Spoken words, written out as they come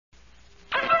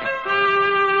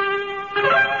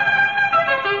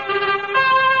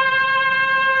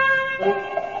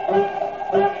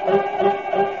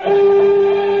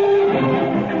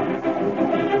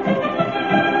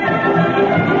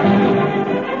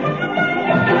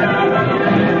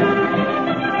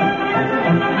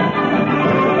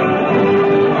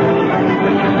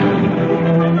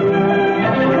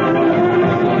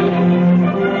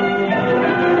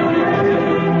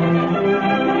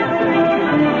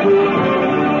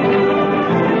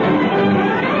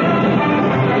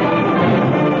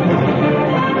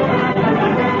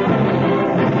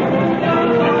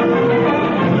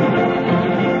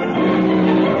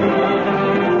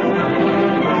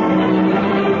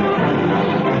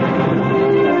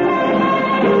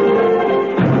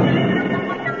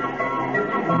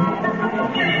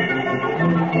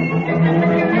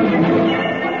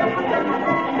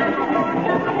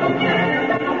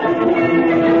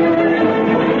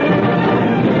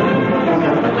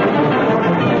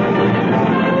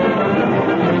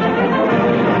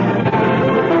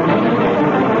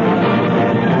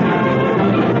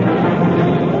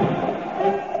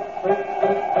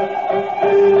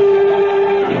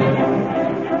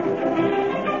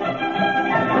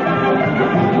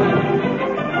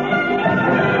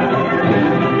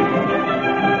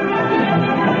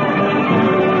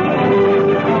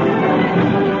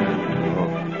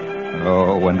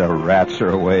cats are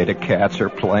away. The cats are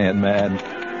playing, man.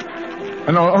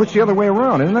 And it's the other way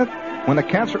around, isn't it? When the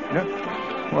cats are...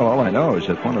 Well, all I know is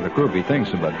that one of the groovy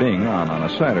things about being on a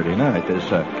Saturday night is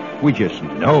we just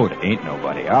know there ain't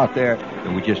nobody out there,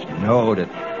 and we just know that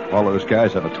all those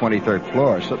guys on the 23rd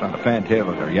floor are sitting on a fan table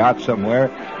of their yacht somewhere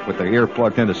with their ear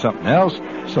plugged into something else,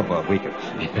 so we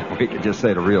could just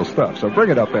say the real stuff. So bring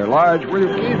it up there, Large.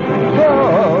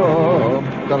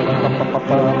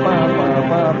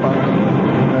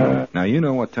 Now, you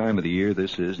know what time of the year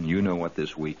this is, and you know what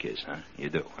this week is, huh? You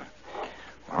do, huh?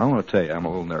 Well, I want to tell you, I'm a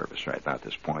little nervous right now at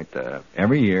this point.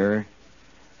 Every year,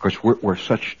 of course, we're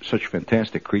such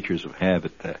fantastic creatures of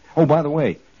habit. Oh, by the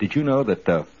way, did you know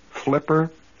that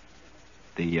Flipper,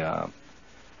 the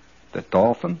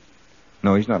dolphin?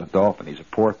 No, he's not a dolphin. He's a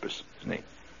porpoise, isn't he?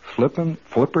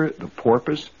 Flipper the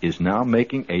porpoise is now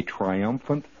making a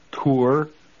triumphant tour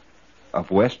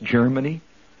of West Germany.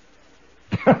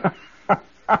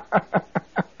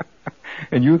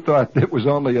 And you thought it was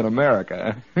only in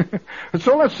America.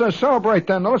 So let's celebrate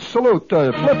then. Let's salute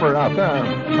Flipper out there,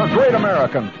 a great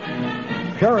American,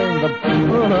 carrying the...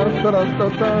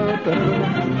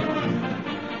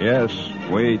 Yes,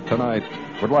 we tonight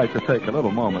would like to take a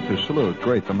little moment to salute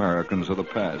great Americans of the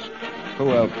past who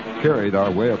have carried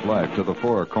our way of life to the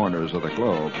four corners of the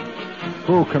globe.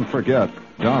 Who can forget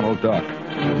Donald Duck,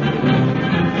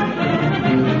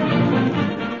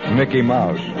 Mickey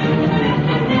Mouse,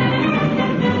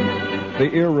 the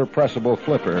irrepressible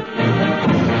Flipper,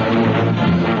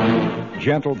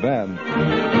 Gentle Ben,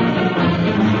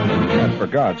 and for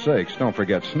God's sakes, don't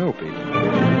forget Snoopy.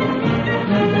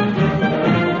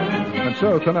 And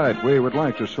so tonight we would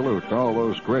like to salute all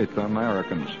those great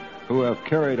Americans who have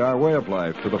carried our way of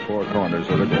life to the four corners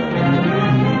of the globe.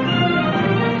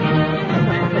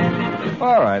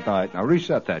 All right. Now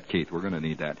reset that, Keith. We're going to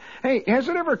need that. Hey, has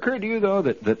it ever occurred to you, though,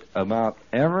 that about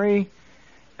every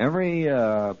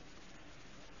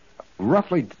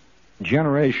roughly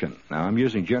generation, now I'm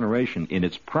using generation in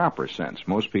its proper sense.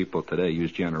 Most people today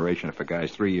use generation. If a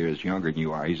guy's 3 years younger than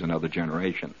you are, he's another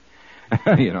generation.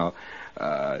 No,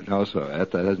 so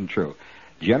that isn't true.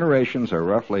 Generations are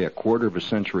roughly a quarter of a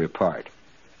century apart.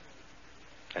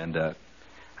 And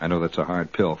I know that's a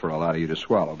hard pill for a lot of you to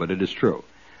swallow, but it is true.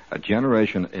 A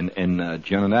generation in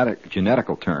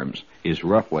genetical terms is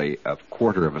roughly a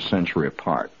quarter of a century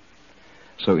apart.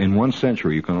 So in 1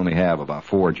 century, you can only have about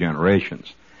 4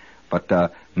 generations.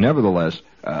 But nevertheless,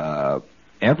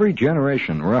 every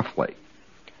generation, roughly,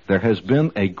 there has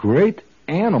been a great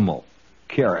animal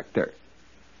character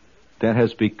that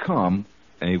has become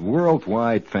a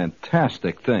worldwide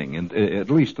fantastic thing, at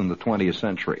least in the 20th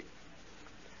century.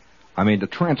 I mean,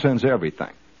 it transcends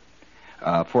everything.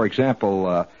 For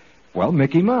example,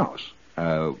 Mickey Mouse.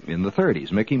 In the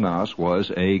 30s, Mickey Mouse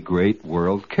was a great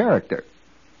world character.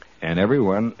 And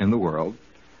everyone in the world,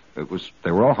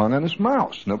 they were all hung on this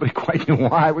mouse. Nobody quite knew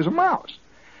why it was a mouse.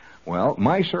 Well,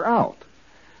 mice are out.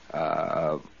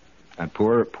 And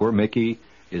poor Mickey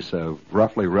is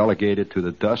roughly relegated to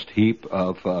the dust heap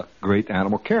of great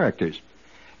animal characters.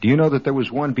 Do you know that there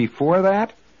was one before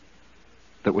that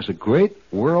was a great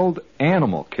world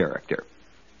animal character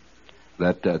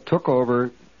that took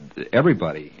over?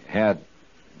 Everybody had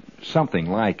something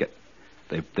like it.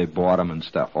 They bought them and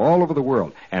stuff all over the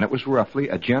world. And it was roughly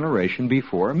a generation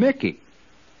before Mickey.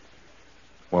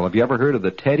 Well, have you ever heard of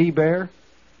the teddy bear?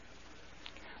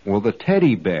 Well, the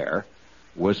teddy bear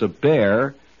was a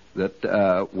bear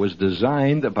that was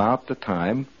designed about the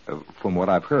time, from what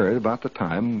I've heard, about the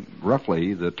time,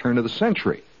 roughly, the turn of the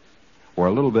century. Or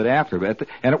a little bit after.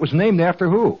 And it was named after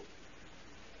who?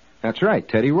 That's right,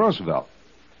 Teddy Roosevelt.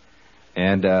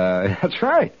 And that's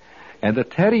right. And the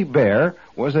teddy bear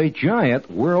was a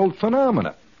giant world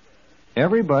phenomenon.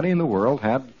 Everybody in the world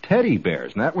had teddy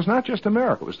bears. And that was not just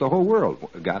America. It was the whole world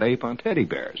got ape on teddy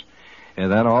bears.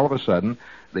 And then all of a sudden,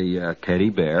 the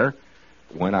teddy bear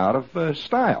went out of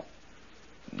style.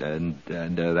 And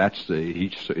that's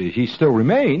he still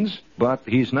remains, but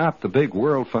he's not the big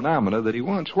world phenomena that he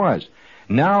once was.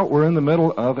 Now we're in the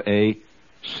middle of a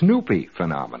Snoopy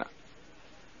phenomena.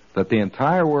 That the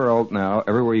entire world now,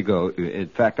 everywhere you go, in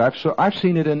fact, I've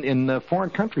seen it in foreign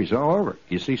countries all over.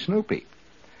 You see Snoopy.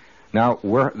 Now,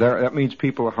 that means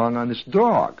people are hung on this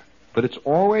dog. But it's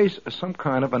always some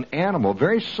kind of an animal,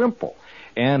 very simple.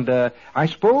 And I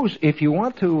suppose if you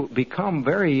want to become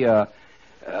very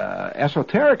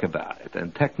esoteric about it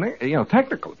and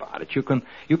technical about it, you can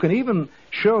even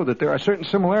show that there are certain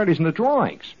similarities in the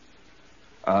drawings.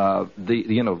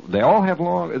 They all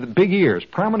have big ears,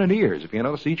 prominent ears. If you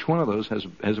notice, each one of those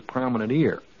has a prominent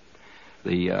ear.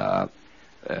 The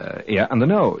Yeah, and the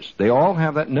nose. They all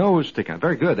have that nose sticking out.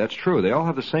 Very good, that's true. They all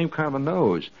have the same kind of a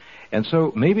nose. And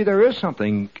so maybe there is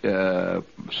something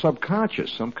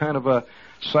subconscious, some kind of a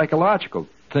psychological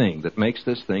thing that makes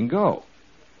this thing go.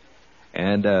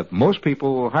 And most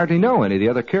people hardly know any of the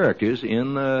other characters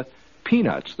in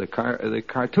Peanuts, the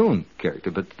cartoon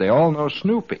character, but they all know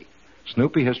Snoopy.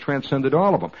 Snoopy has transcended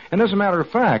all of them. And as a matter of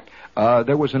fact,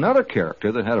 there was another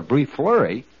character that had a brief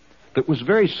flurry that was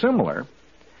very similar,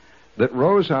 that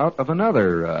rose out of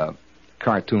another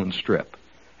cartoon strip.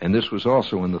 And this was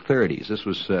also in the 30s. This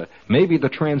was maybe the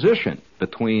transition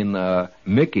between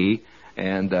Mickey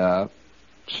and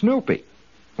Snoopy.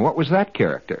 What was that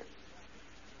character?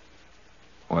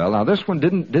 Well, now this one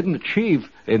didn't achieve.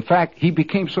 In fact, he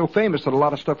became so famous that a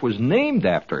lot of stuff was named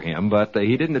after him, but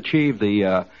he didn't achieve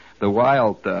the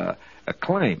wild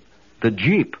acclaim. The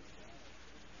Jeep.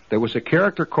 There was a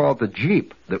character called the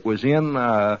Jeep that was in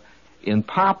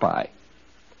Popeye,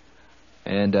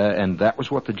 and that was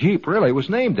what the Jeep really was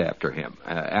named after him.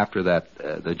 After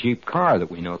that, the Jeep car that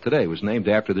we know today was named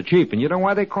after the Jeep. And you know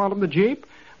why they called him the Jeep?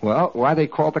 Well, why they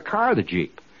called the car the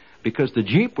Jeep? Because the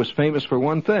Jeep was famous for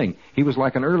one thing. He was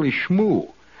like an early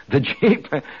schmoo. The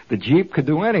Jeep could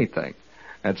do anything,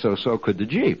 and so could the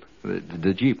Jeep,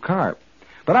 the Jeep car.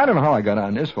 But I don't know how I got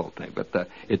on this whole thing. But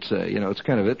it's it's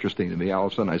kind of interesting to me. All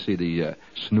of a sudden, I see the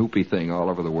Snoopy thing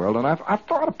all over the world, and I've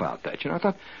thought about that. I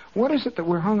thought, what is it that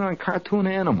we're hung on cartoon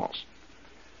animals?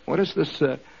 What is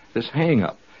this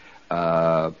hang-up?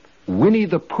 Winnie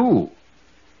the Pooh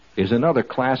is another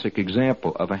classic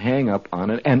example of a hang-up on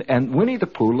it. And Winnie the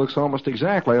Pooh looks almost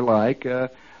exactly like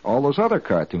all those other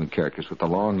cartoon characters with the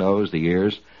long nose, the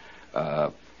ears.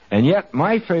 And yet,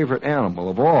 my favorite animal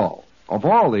of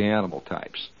all the animal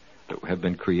types that have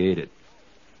been created,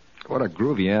 what a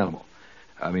groovy animal.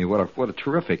 I mean, what a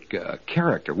terrific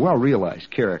character, well-realized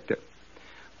character,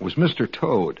 was Mr.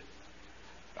 Toad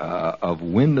of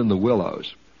Wind in the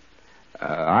Willows.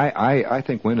 I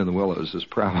think Wind in the Willows is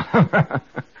probably...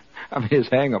 I mean, his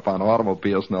hang-up on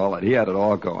automobiles and all that, he had it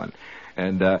all going.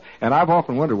 And I've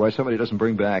often wondered why somebody doesn't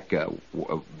bring back,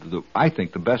 I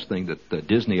think the best thing that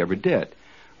Disney ever did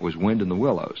was Wind in the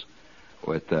Willows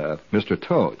with Mr.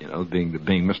 Toad, being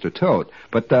Mr. Toad.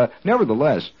 But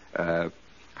nevertheless, how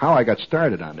I got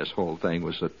started on this whole thing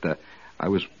was that I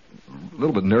was a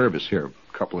little bit nervous here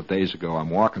a couple of days ago. I'm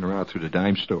walking around through the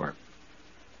dime store,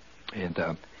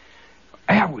 and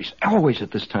always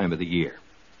at this time of the year,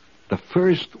 the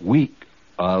first week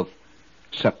of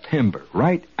September,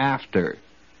 right after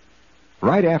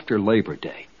Labor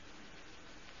Day,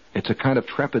 it's a kind of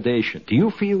trepidation. Do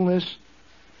you feel this?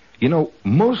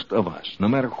 Most of us, no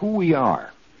matter who we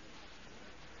are,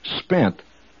 spent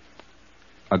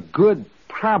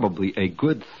probably a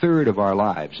good third of our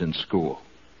lives in school.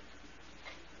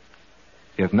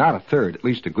 If not a third, at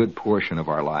least a good portion of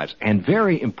our lives, and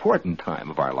very important time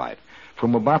of our life,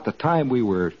 from about the time we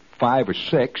were 5 or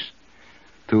 6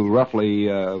 to roughly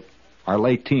our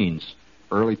late teens,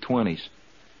 early 20s.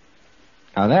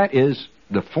 Now that is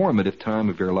the formative time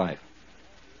of your life.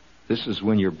 This is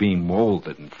when you're being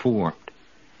molded and formed.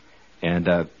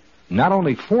 And not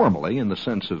only formally in the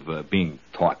sense of being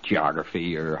taught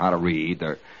geography or how to read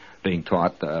or being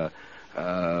taught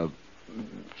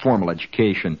formal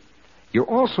education, you're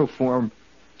also formed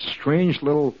strange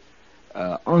little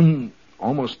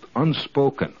almost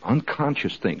unspoken,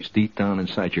 unconscious things deep down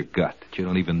inside your gut that you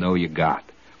don't even know you got,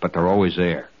 but they're always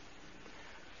there.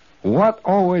 What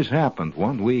always happened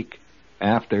 1 week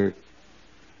after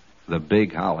the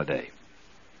big holiday,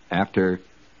 after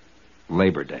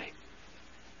Labor Day?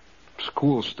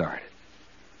 School started.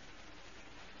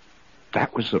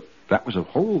 That was a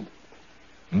whole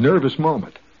nervous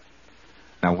moment.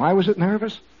 Now, why was it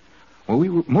nervous?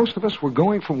 Well, most of us were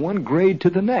going from one grade to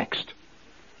the next.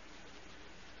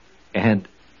 And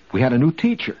we had a new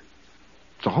teacher.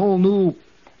 It's a whole new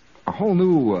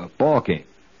ball game.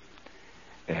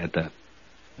 And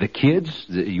the kids,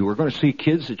 you were going to see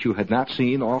kids that you had not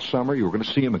seen all summer. You were going to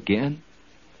see them again.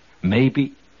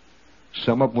 Maybe.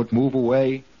 Some of them would move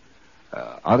away.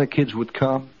 Other kids would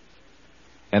come.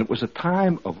 And it was a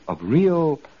time of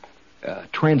real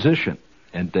transition.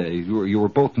 And you were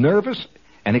both nervous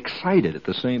and excited at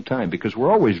the same time, because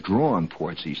we're always drawn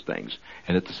towards these things,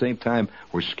 and at the same time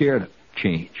we're scared of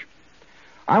change.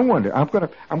 I wonder. I'm going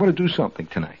to do something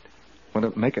tonight. I'm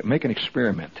going to make an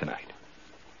experiment tonight.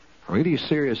 A really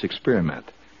serious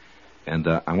experiment, and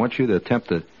I want you to attempt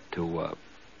to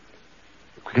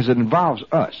because it involves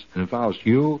us. It involves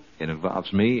you. It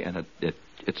involves me, and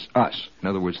it's us. In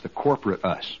other words, the corporate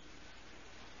us.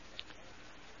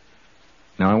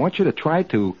 Now, I want you to try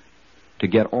to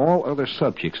get all other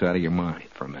subjects out of your mind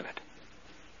for a minute.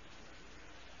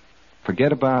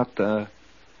 Forget about, the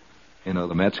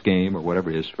Mets game or whatever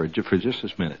it is for just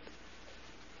this minute.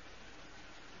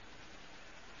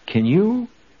 Can you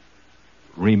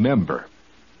remember?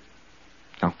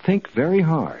 Now think very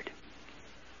hard.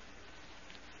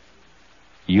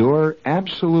 Your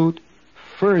absolute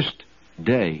first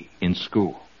day in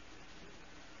school.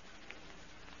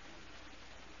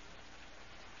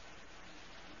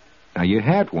 Now you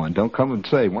had one. Don't come and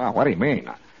say, wow, what do you mean?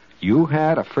 You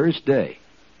had a first day.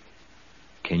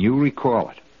 Can you recall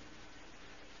it?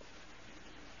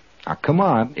 Now come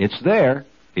on, it's there.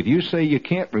 If you say you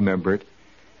can't remember it,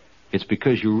 it's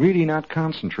because you're really not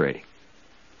concentrating.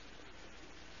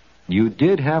 You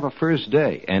did have a first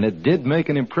day, and it did make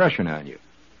an impression on you.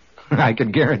 I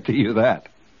can guarantee you that.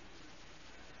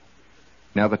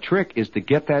 Now the trick is to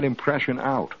get that impression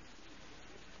out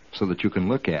so that you can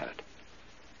look at it.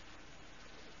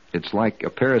 It's like a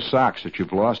pair of socks that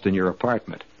you've lost in your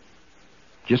apartment.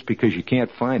 Just because you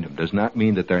can't find them does not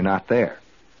mean that they're not there.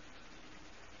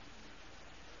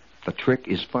 The trick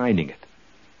is finding it.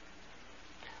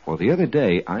 Well, the other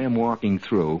day, I am walking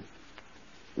through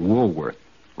Woolworth,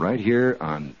 right here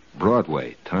on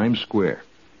Broadway, Times Square.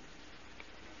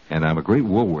 And I'm a great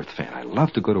Woolworth fan. I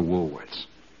love to go to Woolworths.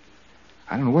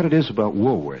 I don't know what it is about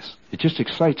Woolworths. It just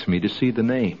excites me to see the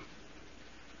name.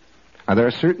 Are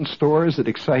there certain stores that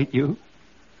excite you?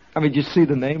 I mean, you see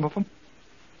the name of them?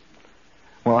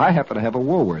 Well, I happen to have a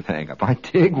Woolworth hang-up. I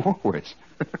dig Woolworths.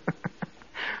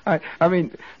 I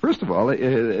mean, first of all,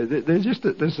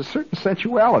 there's a certain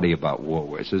sensuality about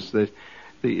Woolworths.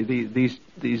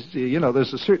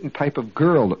 There's a certain type of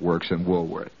girl that works in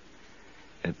Woolworth.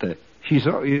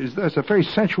 There's a very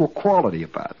sensual quality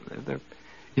about it.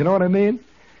 You know what I mean?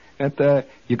 And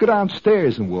you go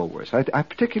downstairs in Woolworths. I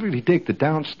particularly dig the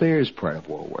downstairs part of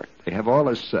Woolworth. They have all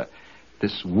this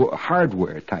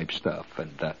hardware type stuff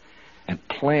and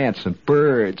plants and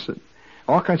birds and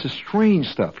all kinds of strange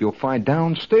stuff you'll find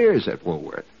downstairs at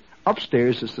Woolworth.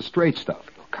 Upstairs is the straight stuff,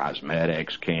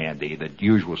 cosmetics, candy, the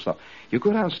usual stuff. You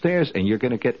go downstairs and you're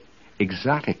going to get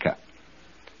exotica,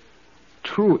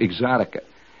 true exotica.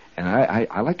 And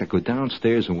I like to go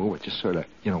downstairs and Woolworth, just sort of,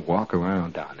 walk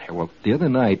around down there. Well, the other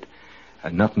night, I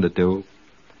had nothing to do,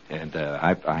 and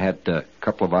I had a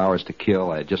couple of hours to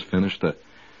kill. I had just finished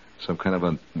some kind of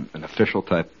an official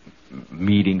type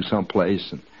meeting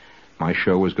someplace, and my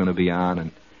show was going to be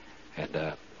on,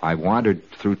 and I wandered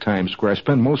through Times Square. I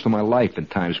spend most of my life in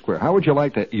Times Square. How would you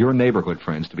like your neighborhood,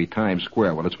 friends, to be Times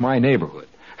Square? Well, it's my neighborhood.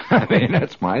 I mean,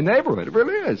 that's my neighborhood. It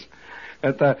really is.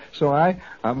 And so I'm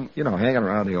hanging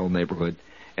around the old neighborhood,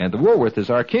 and the Woolworth is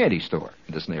our candy store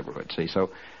in this neighborhood. See, so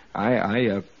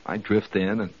I drift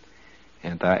in,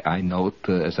 and I note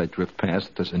as I drift past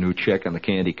that there's a new chick on the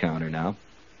candy counter now.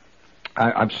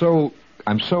 I'm so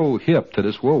hip to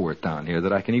this Woolworth down here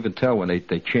that I can even tell when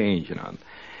they change. A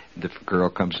different girl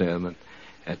comes in,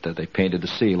 and they painted the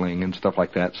ceiling and stuff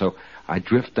like that. So I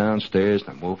drift downstairs,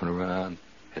 and I'm moving around,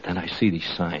 and then I see these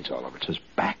signs all over. It says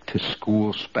 "Back to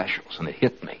School Specials," and it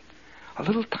hit me. Just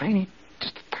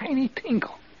a tiny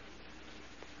tingle.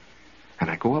 And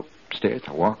I go upstairs,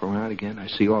 I walk around again, I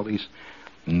see all these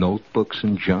notebooks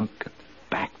and junk, and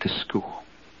back to school.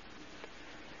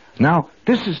 Now,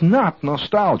 this is not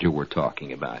nostalgia we're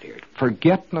talking about here.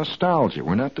 Forget nostalgia.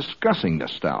 We're not discussing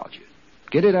nostalgia.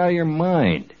 Get it out of your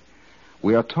mind.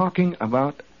 We are talking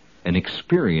about an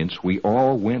experience we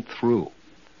all went through.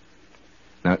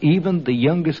 Now, even the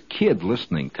youngest kid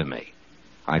listening to me,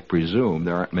 I presume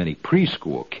there aren't many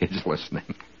preschool kids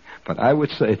listening, but I would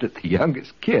say that the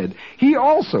youngest kid, he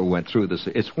also went through this.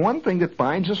 It's one thing that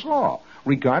binds us all,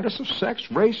 regardless of sex,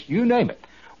 race, you name it.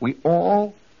 We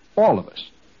all of us,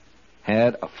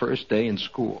 had a first day in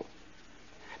school.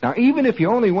 Now, even if you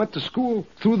only went to school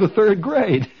through the 3rd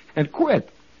grade and quit,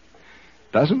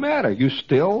 doesn't matter. You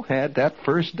still had that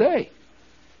first day.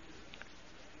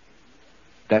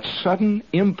 That sudden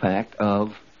impact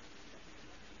of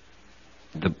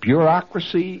the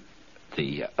bureaucracy,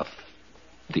 the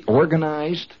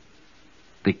organized,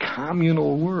 the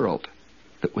communal world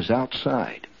that was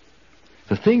outside.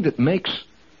 The thing that makes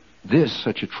this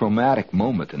such a traumatic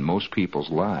moment in most people's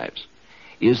lives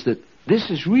is that this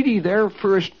is really their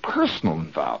first personal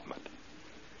involvement,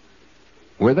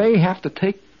 where they have to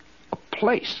take a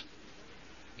place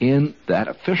in that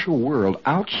official world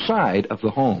outside of the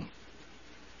home.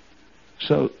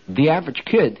 So the average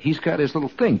kid, he's got his little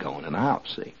thing going in the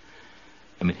house, see?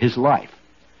 I mean, his life.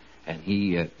 And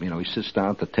he sits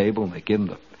down at the table and they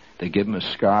give him a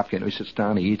scarf. He sits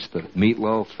down, he eats the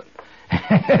meatloaf,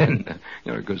 and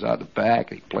he goes out the back,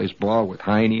 and he plays ball with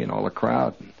Heine and all the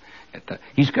crowd. And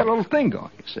he's got a little thing going,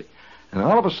 you see. And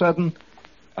all of a sudden,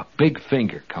 a big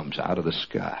finger comes out of the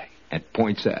sky and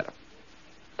points at him.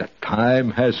 The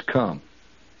time has come.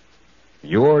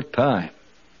 Your time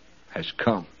has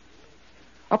come.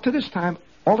 Up to this time,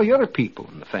 all the other people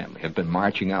in the family have been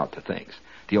marching out to things.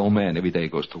 The old man every day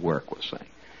goes to work, we'll say.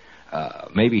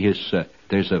 Maybe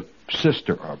there's a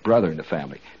sister or a brother in the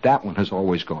family. That one has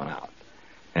always gone out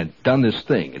and done this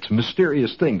thing. It's a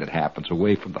mysterious thing that happens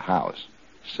away from the house,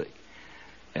 see.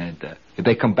 And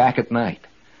they come back at night.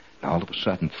 And all of a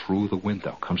sudden, through the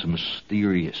window comes a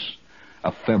mysterious,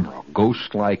 ephemeral,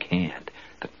 ghost-like hand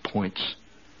that points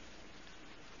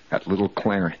at little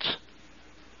Clarence.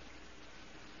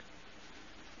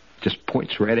 Just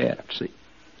points right at him, see.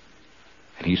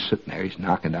 And he's sitting there, he's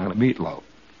knocking down a meatloaf.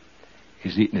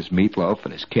 He's eating his meatloaf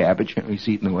and his cabbage, and he's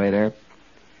eating away there.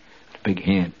 The big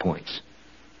hand points.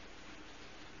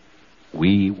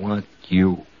 We want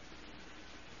you.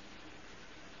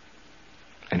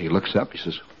 And he looks up, he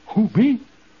says, who, me?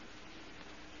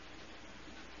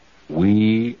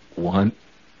 We want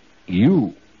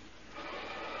you.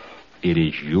 It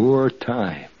is your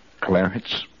time,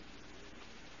 Clarence.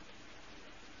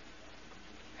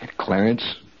 And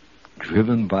Clarence,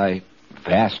 driven by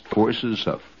vast forces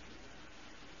of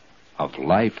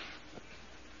life,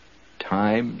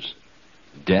 times,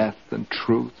 death and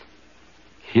truth,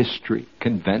 history,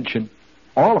 convention,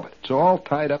 all of it. It's all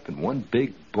tied up in one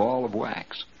big ball of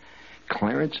wax.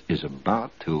 Clarence is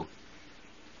about to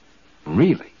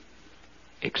really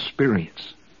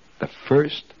experience the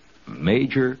first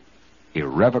major,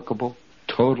 irrevocable,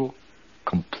 total,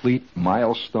 complete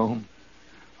milestone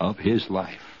of his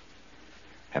life.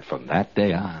 And from that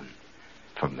day on,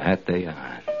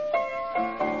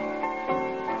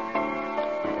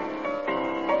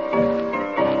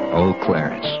 old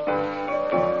Clarence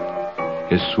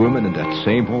is swimming in that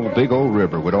same old big old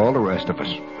river with all the rest of us.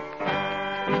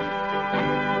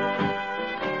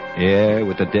 Yeah,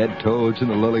 with the dead toads and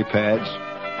the lily pads,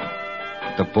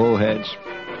 the bullheads,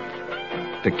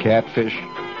 the catfish,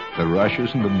 the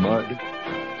rushes and the mud.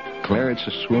 Clarence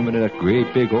is swimming in that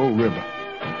great big old river.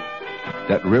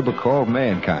 That river called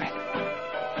mankind.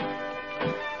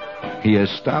 He has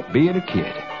stopped being a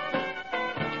kid.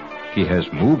 He has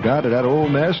moved out of that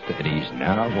old nest, and he's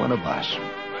now one of us.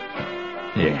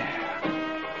 Yeah.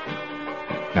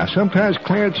 Now, sometimes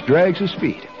Clarence drags his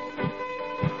feet.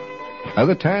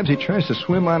 Other times he tries to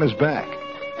swim on his back,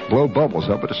 blow bubbles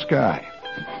up at the sky.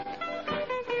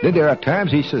 Then there are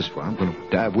times he says, well, I'm going to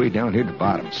dive way down here at the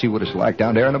bottom and see what it's like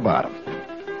down there on the bottom.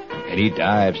 And he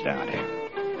dives down there.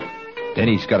 Then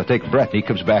he's got to take a breath, and he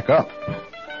comes back up.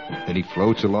 Then he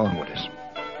floats along with us.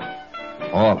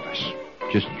 All of us,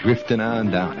 just drifting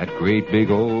on down that great big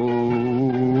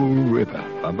old river.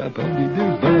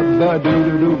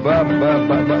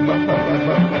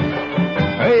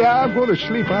 Hey, I'm going to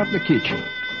sleep out in the kitchen.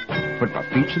 Put my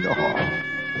feet in the hall.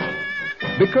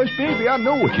 Because, baby, I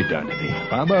know what you done to me.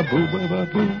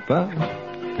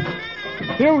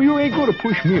 You ain't going to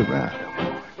push me around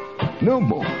no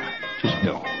more. Just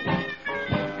know.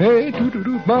 Hey,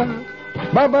 doo-doo-doo-ba.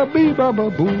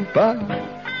 Ba-ba-bee-ba-ba-boo-ba.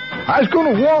 I was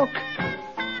going to walk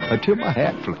until my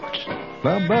hat floats.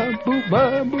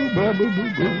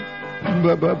 Ba-ba-boo-ba-boo-ba-boo-boo.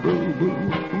 Ba-ba-boo-boo.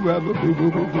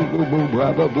 Ba-ba-boo-boo-boo-boo-boo.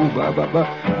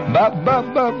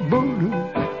 Ba-ba-boo-boo.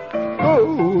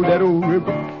 Oh, that old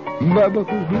river.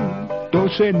 Ba-ba-boo-boo.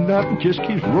 Don't say nothing, just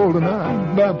keeps rolling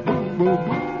on.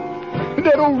 Ba-boo-boo-boo.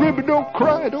 That old river don't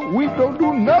cry, don't weep, don't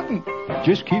do nothing.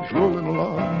 Just keeps rolling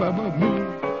along. Ba-ba-boo.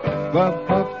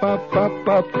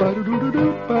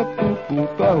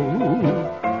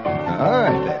 Ba-ba-ba-ba-ba-ba-doo-doo-doo-ba-boo-boo-ba. All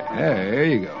right, there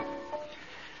you go.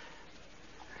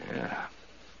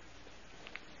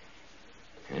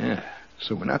 Yeah.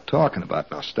 So we're not talking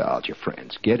about nostalgia,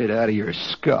 friends. Get it out of your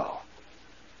skull.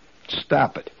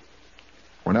 Stop it.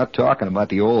 We're not talking about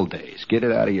the old days. Get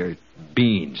it out of your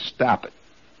beans. Stop it.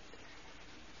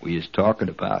 We is talking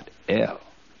about L-I-F-F-E-E-E.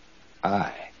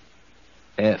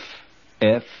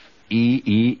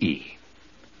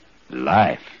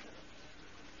 Life.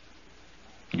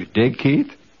 You dig,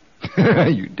 Keith?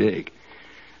 You dig.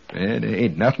 Man, there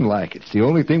ain't nothing like it. It's the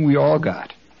only thing we all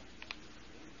got.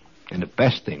 And the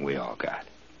best thing we all got.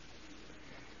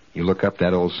 You look up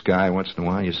that old sky once in a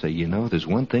while, you say, you know, there's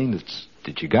one thing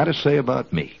that you got to say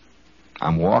about me.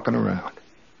 I'm walking around.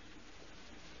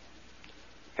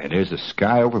 And there's a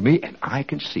sky over me, and I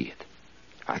can see it.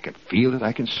 I can feel it.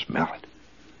 I can smell it.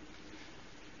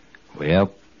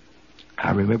 Well,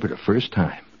 I remember the first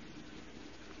time.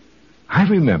 I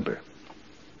remember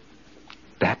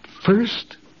that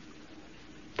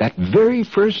very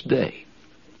first day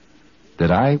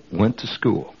that I went to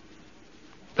school.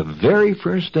 The very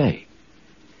first day.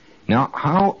 Now,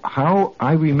 how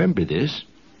I remember this,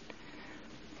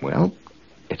 well,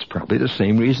 it's probably the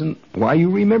same reason why you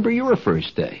remember your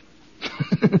first day.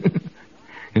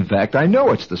 In fact, I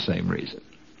know it's the same reason.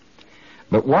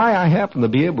 But why I happen to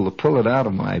be able to pull it out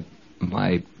of my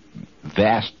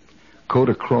vast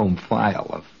Kodachrome file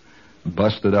of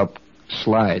busted up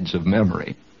slides of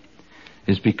memory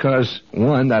is because,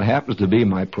 one, that happens to be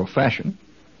my profession.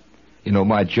 You know,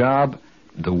 my job,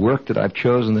 the work that I've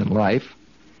chosen in life,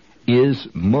 is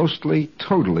mostly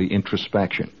totally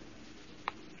introspection.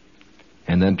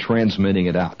 And then transmitting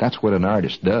it out. That's what an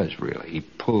artist does, really. He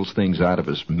pulls things out of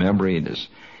his memory and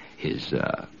his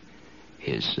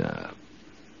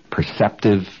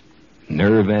perceptive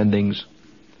nerve endings,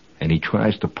 and he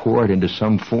tries to pour it into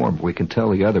some form where we can tell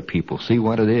the other people, see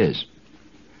what it is.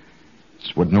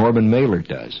 It's what Norman Mailer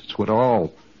does. It's what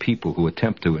all people who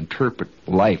attempt to interpret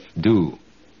life do,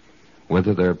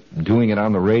 whether they're doing it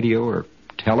on the radio or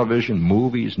television,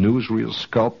 movies, newsreels,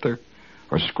 sculptor,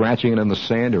 or scratching it in the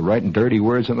sand or writing dirty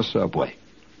words on the subway.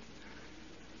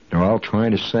 They're all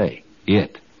trying to say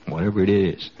it, whatever it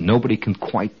is. Nobody can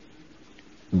quite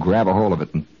grab a hold of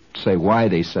it and say why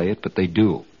they say it, but they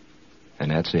do.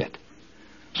 And that's it.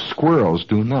 Squirrels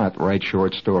do not write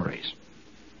short stories.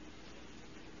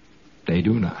 They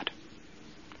do not.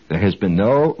 There has been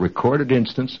no recorded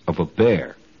instance of a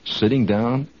bear sitting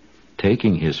down,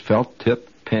 taking his felt-tip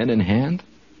pen in hand,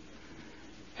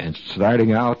 and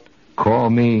starting out, "Call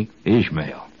me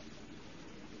Ishmael."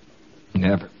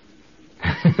 Never.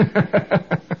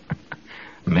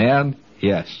 Man,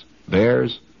 yes.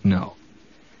 Bears, no.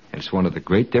 And it's one of the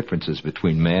great differences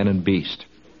between man and beast.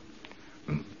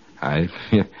 I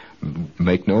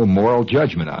make no moral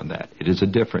judgment on that. It is a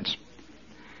difference.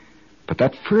 But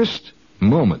that first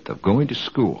moment of going to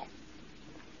school,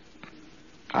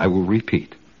 I will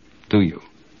repeat to you,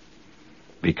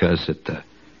 because it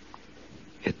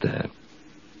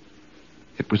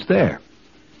was there,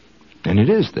 and it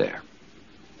is there.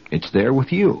 It's there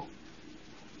with you.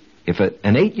 If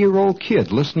an 8-year-old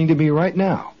kid listening to me right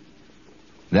now,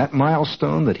 that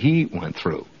milestone that he went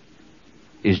through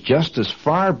is just as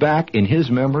far back in his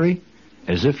memory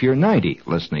as if you're 90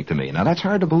 listening to me. Now, that's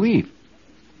hard to believe,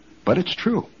 but it's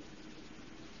true.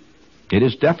 It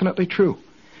is definitely true.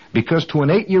 Because to an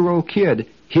 8-year-old kid,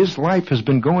 his life has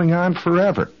been going on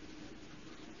forever.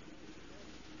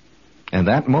 And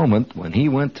that moment when he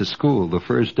went to school the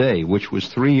first day, which was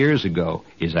 3 years ago,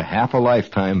 is a half a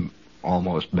lifetime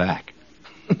almost back.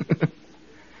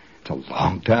 It's a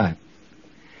long time.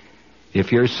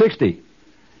 If you're 60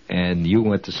 and you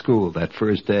went to school that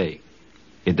first day,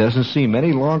 it doesn't seem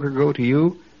any longer ago to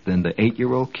you than the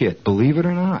 8-year-old kid. Believe it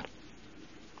or not.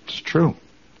 It's true.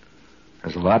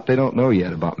 There's a lot they don't know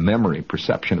yet about memory,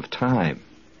 perception of time.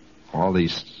 All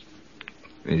these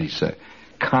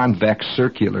convex,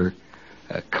 circular,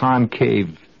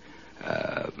 concave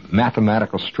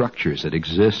mathematical structures that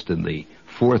exist in the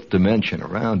fourth dimension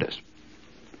around us.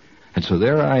 And so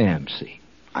there I am, see.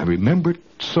 I remember it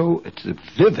so, it's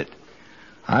vivid.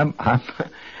 I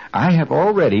have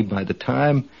already, by the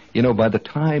time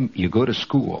you go to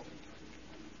school,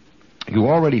 you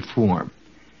already form.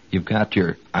 You've got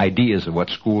your ideas of what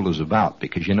school is about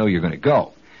because you know you're going to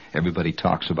go. Everybody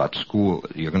talks about school.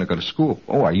 You're going to go to school.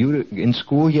 Oh, are you in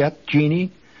school yet,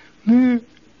 Jeannie? When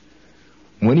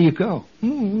do you go?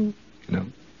 You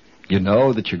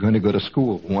know that you're going to go to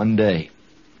school one day.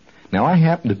 Now, I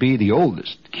happen to be the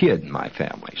oldest kid in my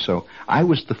family, so I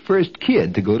was the first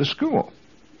kid to go to school.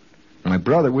 My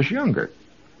brother was younger.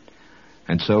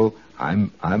 And so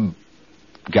I'm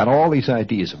got all these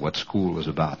ideas of what school is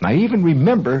about. And I even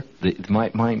remember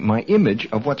my image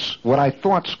of what I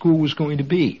thought school was going to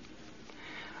be.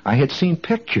 I had seen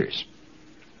pictures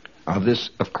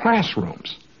of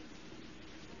classrooms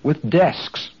with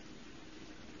desks.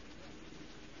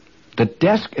 The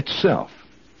desk itself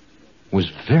was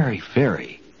very,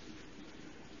 very,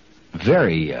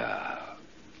 very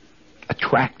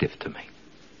attractive to me.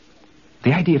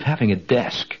 The idea of having a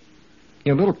desk.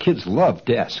 You know, little kids love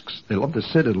desks. They love to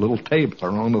sit at a little table,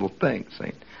 their own little thing,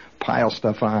 say, pile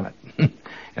stuff on it.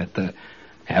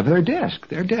 Have their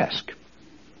desk.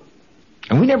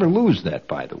 And we never lose that,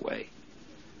 by the way.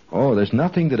 Oh, there's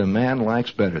nothing that a man likes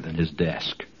better than his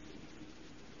desk.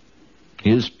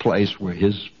 His place where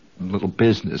his little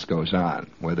business goes on,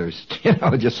 whether it's,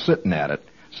 just sitting at it,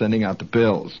 sending out the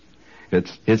bills.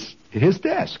 It's his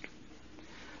desk.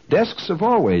 Desks have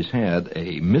always had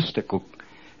a mystical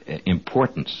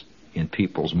importance in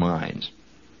people's minds.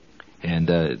 And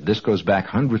this goes back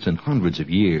hundreds and hundreds of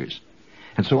years.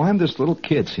 And so I'm this little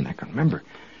kid, and I can remember,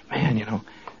 man,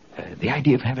 the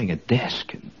idea of having a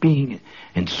desk and being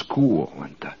in school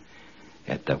and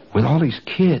with all these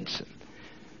kids.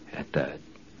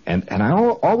 And I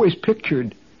always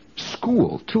pictured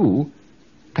school, too,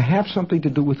 to have something to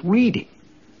do with reading.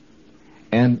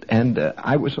 And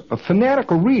I was a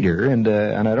fanatical reader, and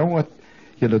I don't want,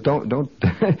 don't,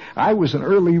 I was an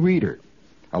early reader.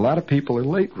 A lot of people are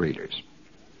late readers.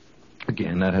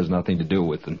 Again, that has nothing to do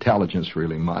with intelligence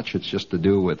really much. It's just to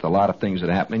do with a lot of things that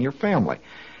happen in your family.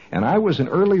 And I was an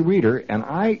early reader, and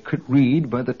I could read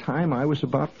by the time I was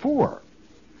about 4.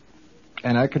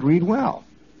 And I could read well.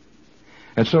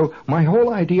 And so my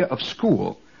whole idea of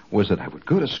school was that I would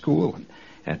go to school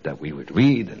and that we would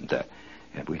read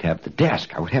and we'd have the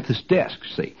desk. I would have this desk,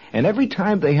 see. And every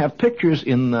time they have pictures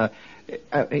in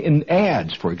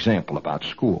ads, for example, about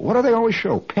school, what do they always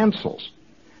show? Pencils.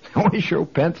 They always show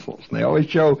pencils. And they always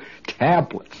show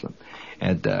tablets.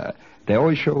 And they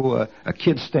always show a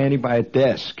kid standing by a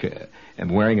desk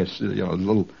and wearing a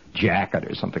little jacket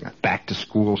or something like back to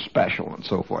school special and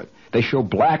so forth. They show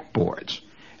blackboards.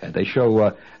 They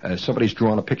show somebody's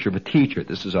drawn a picture of a teacher.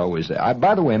 This is always there.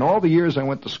 By the way, in all the years I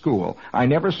went to school, I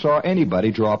never saw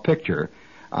anybody draw a picture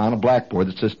on a blackboard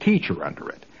that says teacher under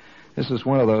it. This is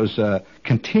one of those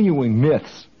continuing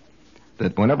myths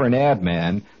that whenever an ad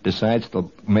man decides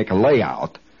to make a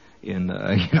layout in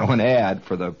an ad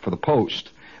for the Post,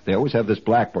 they always have this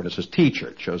blackboard that says teacher.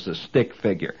 It shows this stick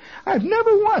figure. I've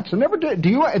never once, I never did.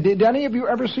 Did any of you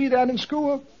ever see that in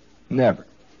school? Never.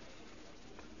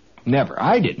 Never.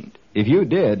 I didn't. If you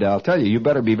did, I'll tell you, you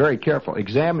better be very careful.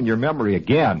 Examine your memory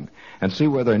again and see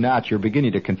whether or not you're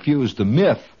beginning to confuse the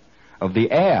myth of the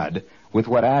ad with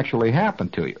what actually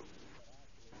happened to you.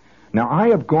 Now, I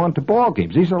have gone to ball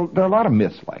games. There are a lot of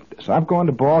myths like this. I've gone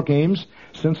to ball games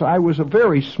since I was a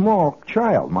very small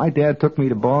child. My dad took me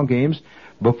to ball games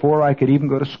before I could even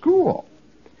go to school.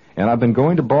 And I've been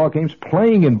going to ball games,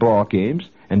 playing in ball games,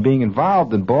 and being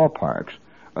involved in ballparks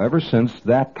ever since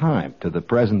that time to the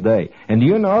present day. And do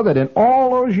you know that in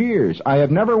all those years, I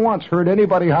have never once heard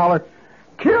anybody holler,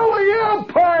 "Kill the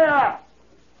umpire!"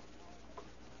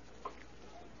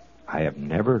 I have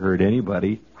never heard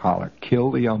anybody holler,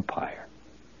 "Kill the umpire."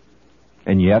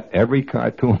 And yet, every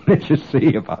cartoon that you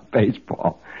see about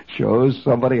baseball shows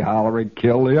somebody hollering,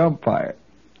 "Kill the umpire."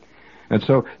 And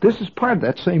so, this is part of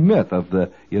that same myth of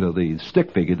the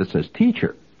stick figure that says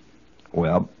teacher.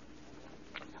 Well,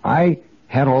 I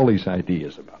had all these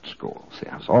ideas about school. See,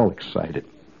 I was all excited.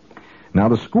 Now,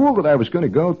 the school that I was going to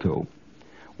go to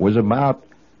was about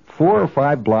 4 or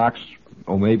 5 blocks,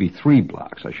 or maybe 3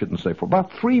 blocks, I shouldn't say 4,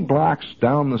 about 3 blocks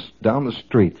down the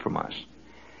street from us.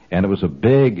 And it was a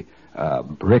big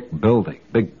brick building,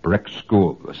 big brick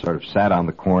school. It sort of sat on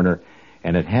the corner,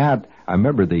 and it had, I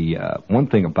remember the one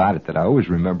thing about it that I always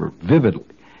remember vividly,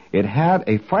 it had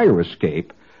a fire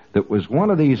escape that was one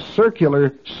of these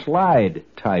circular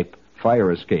slide-type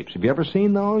fire escapes. Have you ever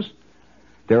seen those?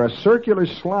 They're a circular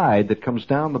slide that comes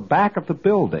down the back of the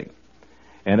building.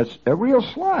 And it's a real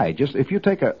slide. Just if you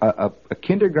take a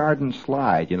kindergarten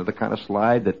slide, the kind of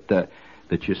slide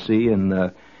that you see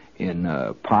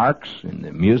in parks, in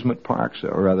amusement parks,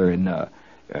 or rather in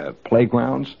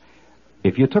playgrounds.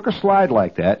 If you took a slide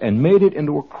like that and made it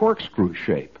into a corkscrew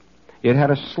shape, it had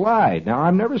a slide. Now,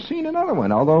 I've never seen another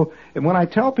one, although when I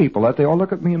tell people that, they all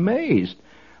look at me amazed.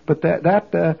 But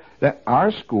that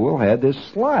our school had this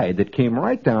slide that came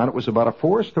right down. It was about a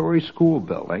 4-story school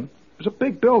building. It was a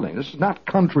big building. This is not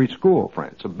country school,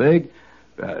 friends. It's a big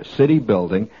city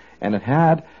building, and it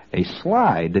had a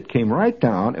slide that came right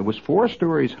down. It was 4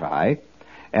 stories high,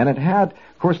 and it had,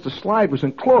 of course, the slide was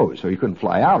enclosed, so you couldn't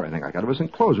fly out or anything like that. It was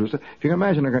enclosed. If you can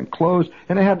imagine, it enclosed,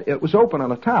 and it was open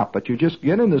on the top, but you just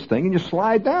get in this thing and you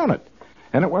slide down it,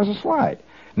 and it was a slide.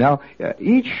 Now,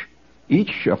 each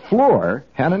floor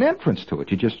had an entrance to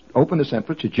it. You just open this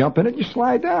entrance, you jump in it, you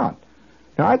slide down.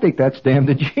 Now, I think that's damned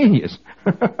ingenious.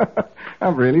 It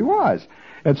really was.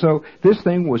 And so this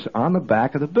thing was on the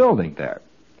back of the building there.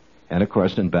 And, of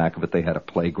course, in back of it, they had a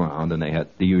playground, and they had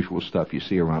the usual stuff you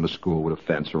see around a school with a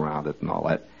fence around it and all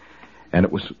that. And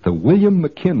it was the William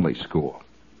McKinley School.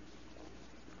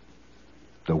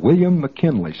 The William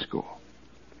McKinley School.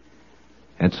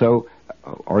 And so,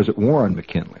 or is it Warren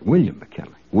McKinley? William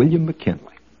McKinley. William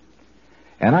McKinley.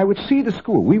 And I would see the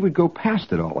school. We would go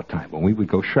past it all the time when we would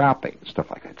go shopping and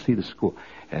stuff like that. See the school.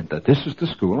 And this is the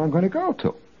school I'm going to go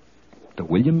to. The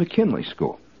William McKinley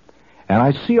School. And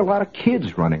I see a lot of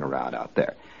kids running around out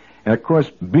there. And, of course,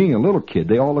 being a little kid,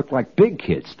 they all looked like big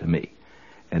kids to me.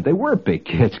 And they were big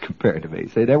kids compared to me.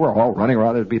 See, they were all running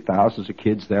around. There'd be thousands of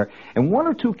kids there. And 1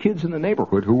 or 2 kids in the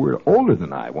neighborhood who were older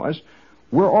than I was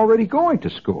were already going to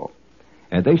school.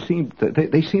 And they seemed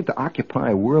to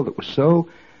occupy a world that was so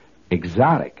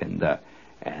exotic and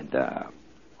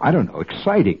I don't know,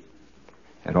 exciting.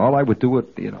 And all I would do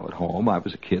at home, I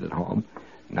was a kid at home,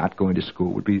 not going to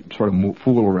school, would be sort of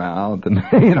fool around. And,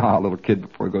 how a little kid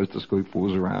before he goes to school, he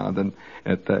fools around. And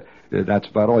that's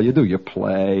about all you do. You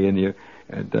play and you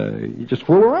just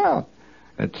fool around.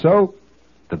 And so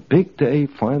the big day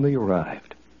finally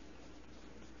arrived.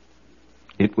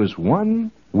 It was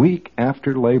 1 week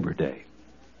after Labor Day.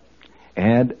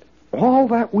 And all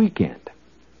that weekend,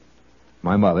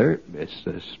 my mother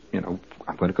says,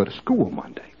 I'm going to go to school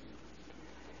Monday.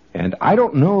 And I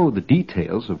don't know the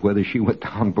details of whether she went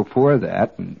down before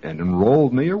that and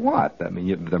enrolled me or what. I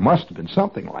mean, there must have been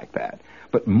something like that.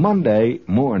 But Monday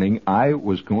morning, I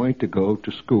was going to go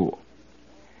to school.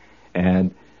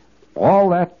 And all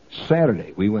that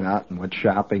Saturday, we went out and went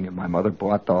shopping, and my mother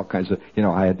bought all kinds of,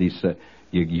 I had these,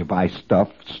 you buy stuff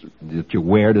that you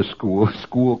wear to school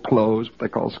clothes, what they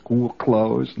call school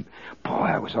clothes. And boy,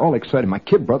 I was all excited. My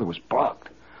kid brother was bugged.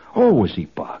 Oh, was he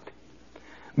bugged?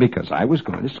 Because I was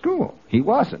going to school. He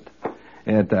wasn't.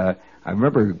 And I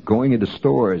remember going into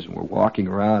stores, and we're walking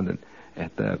around,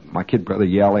 and my kid brother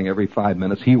yelling every 5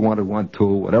 minutes. He wanted one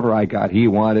tool. Whatever I got, he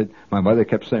wanted. My mother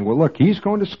kept saying, well, look, he's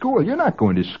going to school. You're not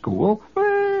going to school.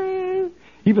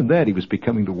 Even then, he was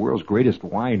becoming the world's greatest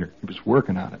whiner. He was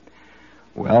working on it.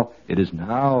 Well, it is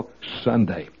now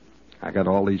Sunday. I got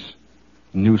all these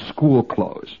new school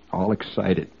clothes, all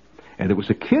excited. And there was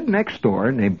a kid next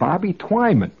door named Bobby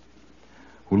Twyman,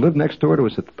 who lived next door to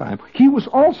us at the time. He was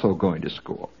also going to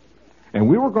school. And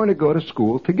we were going to go to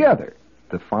school together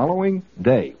the following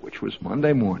day, which was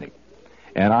Monday morning.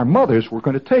 And our mothers were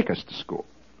going to take us to school.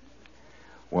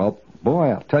 Well, boy,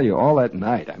 I'll tell you, all that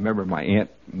night, I remember my Aunt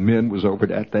Min was over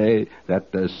that day,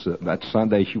 that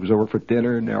Sunday she was over for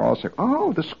dinner, and they're all saying,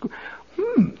 oh, the school,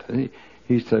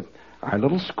 he said, our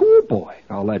little schoolboy,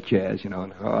 all that jazz,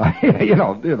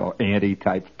 auntie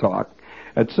type talk.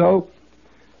 And so,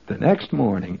 the next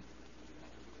morning,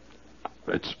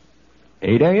 it's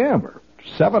 8 a.m. or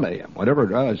 7 a.m., whatever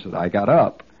it was, that I got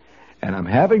up, and I'm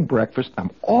having breakfast.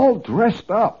 I'm all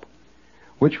dressed up,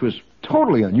 which was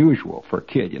totally unusual for a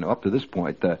kid. Up to this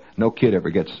point, no kid ever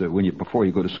gets, before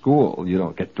you go to school, you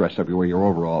don't get dressed everywhere, your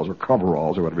overalls or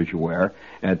coveralls or whatever you wear.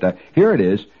 And here it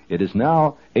is. It is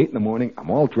now 8 in the morning. I'm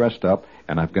all dressed up,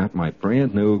 and I've got my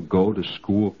brand new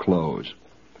go-to-school clothes.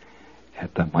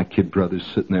 My kid brother's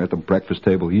sitting there at the breakfast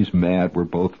table. He's mad. We're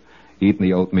both eating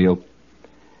the oatmeal.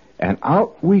 And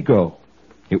out we go.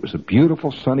 It was a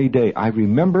beautiful sunny day. I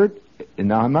remembered, and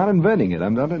now I'm not inventing it.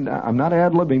 I'm not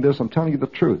ad-libbing this. I'm telling you the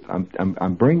truth.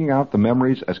 I'm bringing out the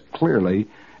memories as clearly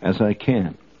as I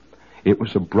can. It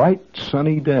was a bright,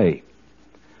 sunny day.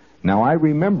 Now, I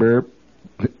remember,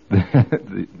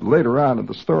 later on in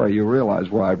the story, you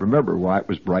realize why I remember why it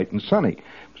was bright and sunny.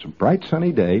 It was a bright,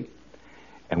 sunny day.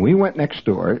 And we went next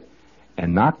door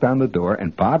and knocked on the door,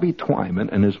 and Bobby Twyman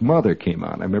and his mother came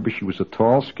on. I remember she was a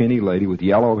tall, skinny lady with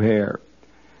yellow hair.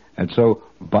 And so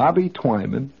Bobby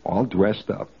Twyman, all dressed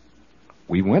up,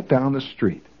 we went down the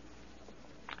street.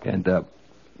 And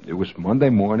it was Monday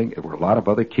morning. There were a lot of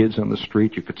other kids on the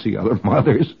street. You could see other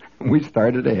mothers. And we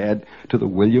started to head to the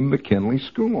William McKinley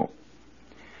School.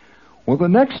 Well,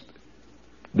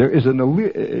 there is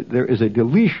a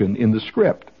deletion in the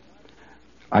script.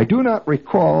 I do not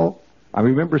recall, I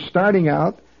remember starting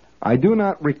out, I do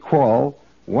not recall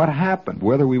what happened,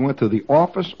 whether we went to the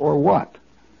office or what.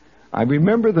 I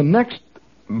remember the next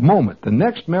moment, the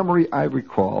next memory I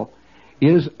recall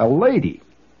is a lady,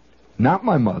 not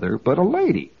my mother, but a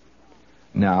lady,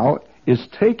 now is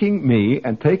taking me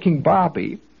and taking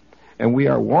Bobby, and we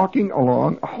are walking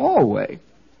along a hallway.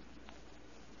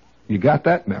 You got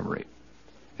that memory.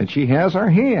 And she has our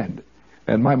hand,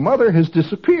 and my mother has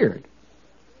disappeared.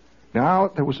 Now,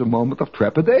 there was a moment of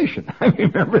trepidation. I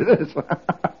remember this.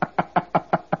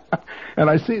 And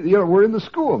I see, we're in the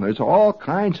school, and there's all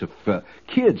kinds of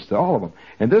kids, all of them.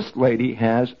 And this lady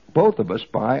has both of us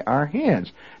by our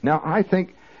hands. Now, I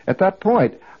think, at that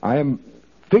point, I am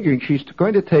figuring she's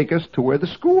going to take us to where the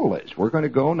school is. We're going to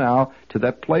go now to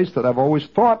that place that I've always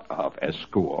thought of as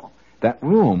school. That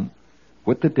room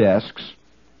with the desks,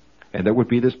 and there would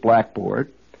be this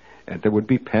blackboard, and there would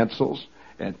be pencils,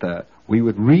 and we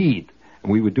would read,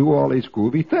 and we would do all these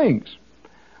groovy things.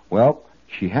 Well,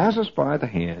 she has us by the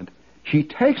hand. She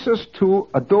takes us to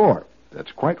a door.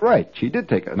 That's quite right. She did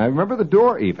take it. And I remember the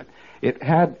door even. It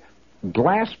had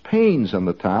glass panes on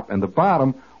the top, and the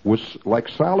bottom was like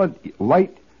solid,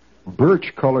 light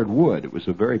birch-colored wood. It was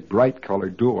a very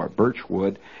bright-colored door, birch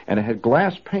wood, and it had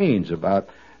glass panes, about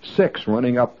 6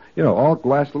 running up, all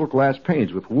little glass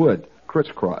panes with wood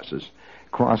crisscrosses,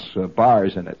 cross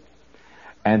bars in it.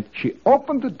 And she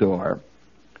opened the door,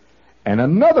 and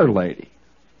another lady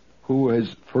who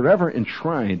is forever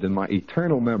enshrined in my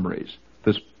eternal memories.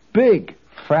 This big,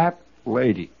 fat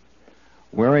lady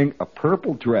wearing a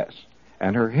purple dress,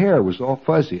 and her hair was all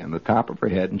fuzzy on the top of her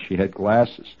head, and she had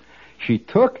glasses. She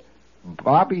took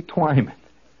Bobby Twyman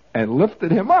and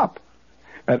lifted him up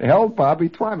and held Bobby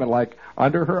Twyman like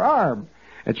under her arm.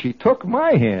 And she took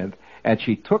my hand, and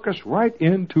she took us right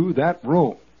into that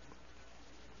room.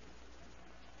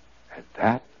 And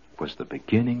that was the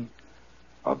beginning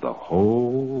of the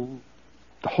whole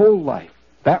life.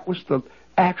 That was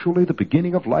actually the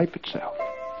beginning of life itself.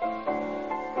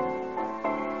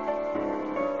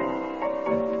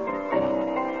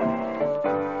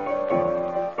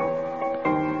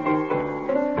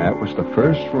 That was the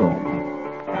first room.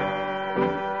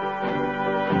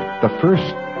 The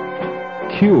first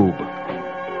cube.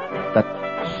 That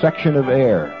section of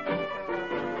air.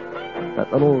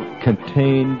 That little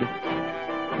contained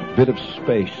bit of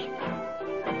space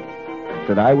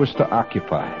that I was to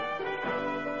occupy.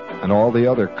 And all the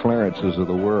other Clarences of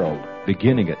the world,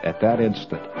 beginning it at that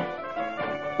instant,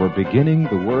 were beginning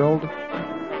the world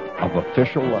of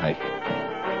official life.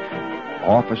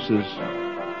 Offices,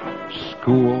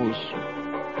 schools,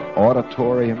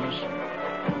 auditoriums,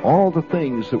 all the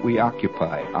things that we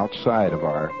occupy outside of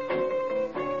our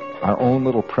own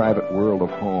little private world of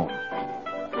home.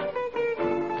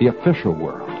 The official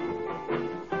world.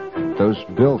 Those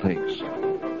buildings.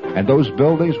 And those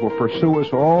buildings will pursue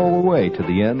us all the way to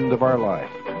the end of our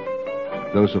life.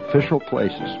 Those official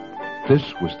places.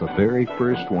 This was the very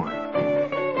first one.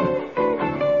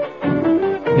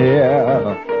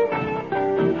 Yeah.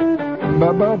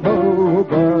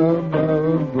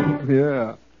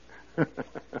 Yeah.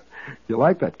 You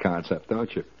like that concept,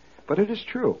 don't you? But it is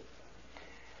true.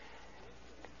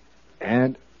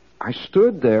 And I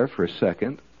stood there for a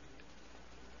second,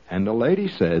 and the lady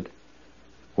said,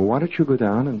 well, why don't you go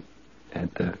down and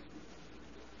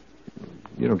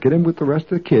get in with the rest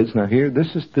of the kids. Now here,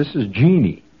 this is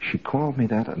Jeannie. She called me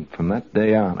that, and from that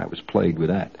day on, I was plagued with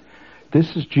that.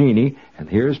 This is Jeannie, and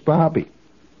here's Bobby.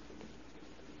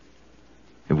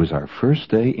 It was our first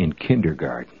day in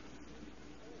kindergarten.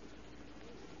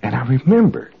 And I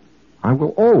remember, I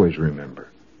will always remember,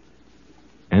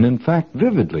 and in fact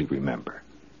vividly remember,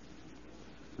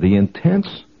 the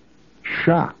intense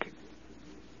shock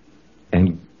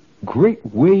and great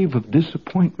wave of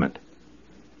disappointment.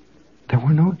 There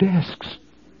were no desks.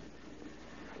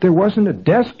 There wasn't a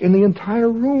desk in the entire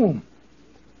room.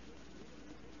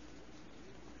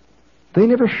 They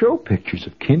never show pictures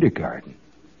of kindergarten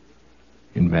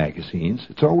in magazines.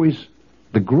 It's always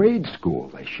the grade school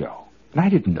they show. And I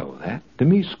didn't know that. To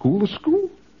me, school is school.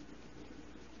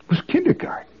 It was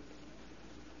kindergarten.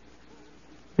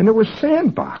 And there were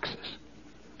sandboxes.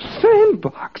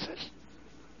 Sandboxes.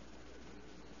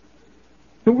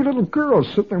 There were little girls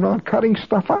sitting around cutting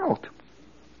stuff out.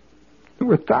 There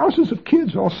were thousands of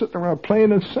kids all sitting around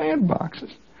playing in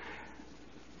sandboxes.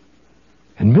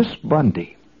 And Miss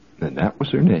Bundy, and that was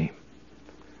her name,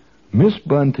 Miss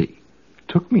Bundy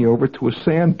took me over to a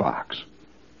sandbox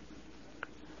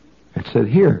and said,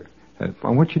 here, I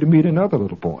want you to meet another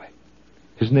little boy.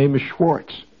 His name is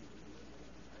Schwartz.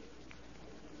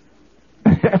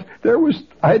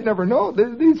 I had never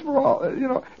known, these were all,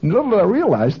 little did I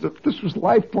realize that this was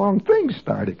lifelong thing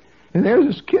starting. And there's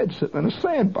this kid sitting in a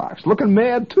sandbox, looking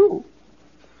mad too.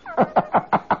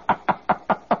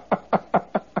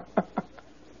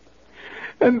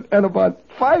 And about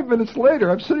 5 minutes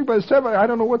later, I'm sitting by the sandbox. I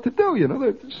don't know what to do.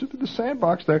 There's the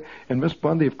sandbox there. And Miss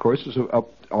Bundy, of course, is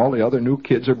all the other new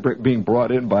kids are being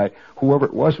brought in by whoever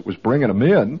it was that was bringing them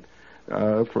in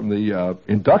from the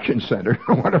induction center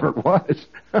or whatever it was.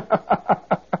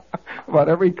 About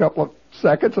every couple of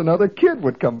seconds, another kid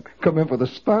would come in with a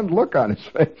stunned look on his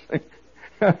face.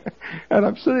 And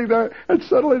I'm sitting there, and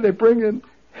suddenly they bring in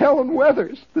Helen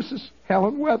Weathers. This is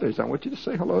Helen Weathers. I want you to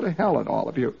say hello to Helen, all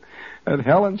of you. And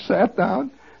Helen sat down.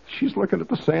 She's looking at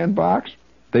the sandbox.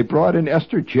 They brought in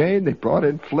Esther Jane. They brought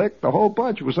in Flick. The whole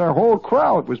bunch. It was our whole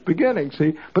crowd was beginning,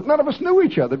 see. But none of us knew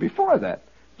each other before that.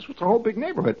 This was a whole big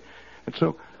neighborhood. And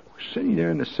so we're sitting there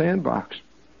in the sandbox.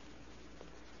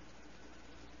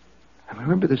 And I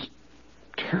remember this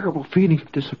terrible feeling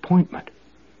of disappointment.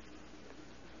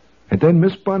 And then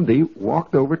Miss Bundy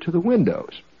walked over to the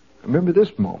windows. I remember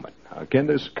this moment. Again,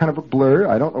 there's kind of a blur.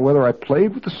 I don't know whether I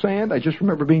played with the sand. I just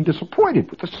remember being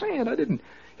disappointed with the sand. I didn't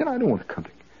want to come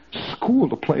to school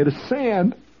to play in the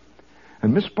sand.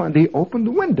 And Miss Bundy opened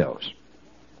the windows.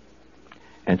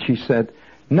 And she said,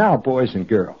 now, boys and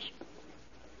girls,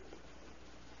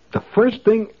 the first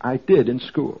thing I did in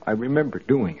school, I remember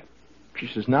doing it. She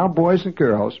says, now, boys and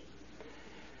girls,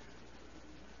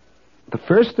 the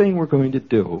first thing we're going to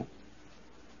do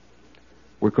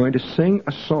we're going to sing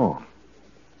a song.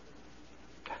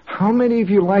 How many of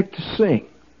you like to sing?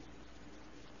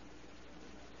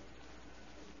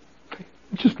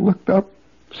 I just looked up,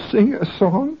 sing a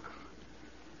song.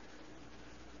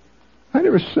 I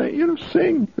never sing,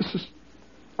 sing.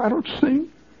 I don't sing.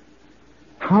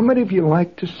 How many of you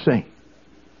like to sing?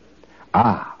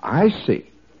 Ah, I see.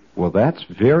 Well, that's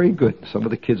very good. Some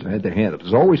of the kids had their hand up.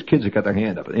 There's always kids that got their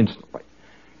hand up instantly.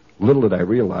 Little did I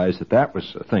realize that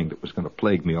was a thing that was going to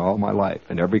plague me all my life.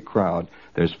 In every crowd,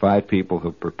 there's 5 people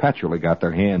who perpetually got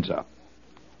their hands up.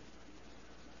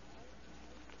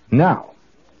 Now,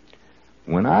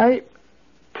 when I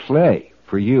play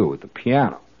for you at the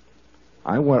piano,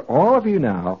 I want all of you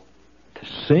now to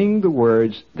sing the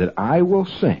words that I will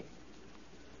sing.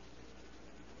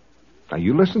 Now,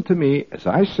 you listen to me as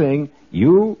I sing.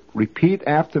 You repeat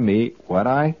after me what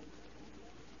I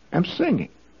am singing.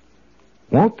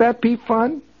 Won't that be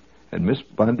fun? And Miss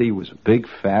Bundy was a big,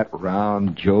 fat,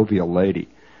 round, jovial lady.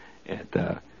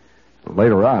 And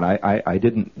later on, I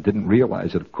didn't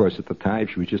realize it, of course, at the time.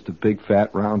 She was just a big,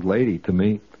 fat, round lady to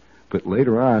me. But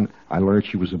later on, I learned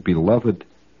she was a beloved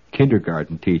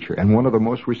kindergarten teacher and one of the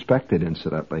most respected,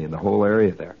 incidentally, in the whole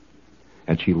area there.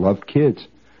 And she loved kids.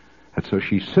 And so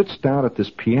she sits down at this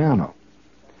piano,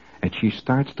 and she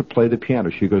starts to play the piano.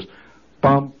 She goes,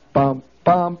 bum, bum,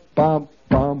 bum, bum,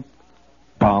 bum,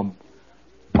 bum.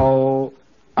 Oh,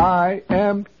 I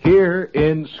am here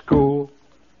in school.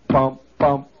 Bum,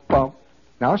 bum, bum.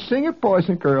 Now sing it, boys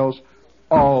and girls.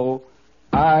 Oh,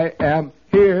 I am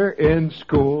here in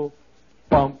school.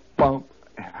 Bum, bum.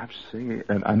 And I'm singing,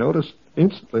 and I notice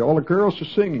instantly all the girls are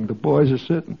singing. The boys are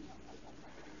sitting.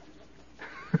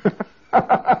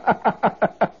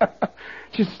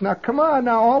 She says, now come on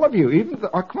now, all of you,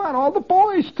 come on, all the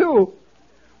boys too.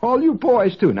 All you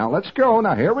boys too. Now let's go.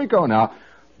 Now here we go now.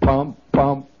 Bum,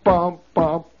 bum, bum,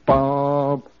 bum,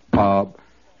 bum, bum.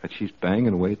 And she's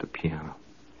banging away at the piano.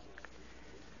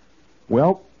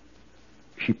 Well,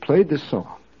 she played this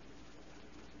song,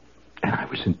 and I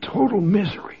was in total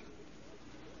misery.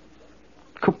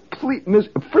 Complete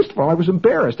misery. First of all, I was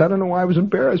embarrassed. I don't know why I was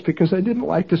embarrassed, because I didn't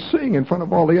like to sing in front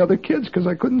of all the other kids, because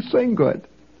I couldn't sing good.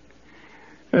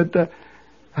 And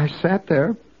I sat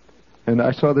there, and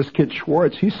I saw this kid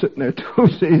Schwartz. He's sitting there, too.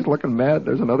 See, he's looking mad.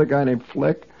 There's another guy named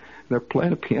Flick. They're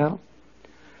playing a piano.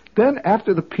 Then,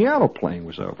 after the piano playing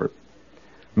was over,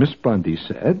 Miss Bundy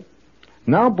said,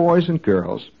 now, boys and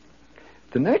girls,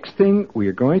 the next thing we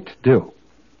are going to do,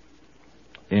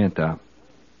 and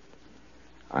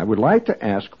I would like to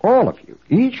ask all of you,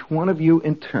 each one of you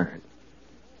in turn,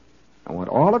 I want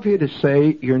all of you to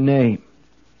say your name.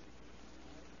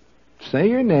 Say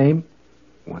your name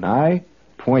when I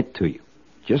point to you.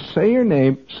 Just say your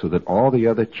name so that all the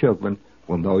other children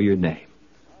will know your name.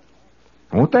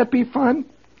 Won't that be fun?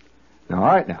 Now, all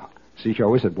right now. See, she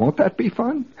always said, won't that be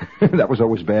fun? That was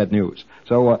always bad news.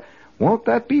 So, won't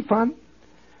that be fun?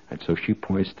 And so she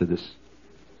points to this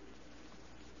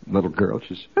little girl.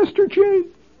 She says, Esther Jane.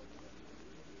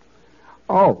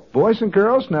 Oh, boys and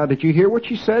girls, now did you hear what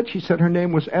she said? She said her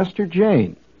name was Esther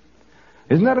Jane.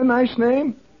 Isn't that a nice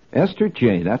name? Esther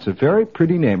Jane. That's a very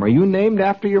pretty name. Are you named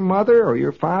after your mother or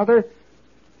your father?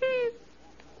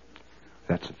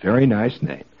 That's a very nice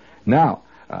name. Now,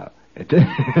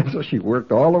 so she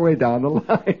worked all the way down the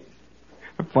line.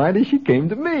 And finally she came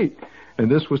to me. And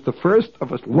this was the first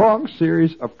of a long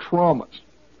series of traumas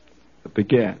that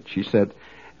began. She said,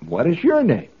 what is your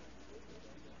name?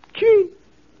 Gene.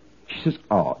 She says,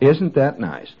 oh, isn't that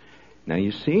nice? Now,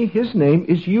 you see, his name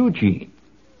is Eugene.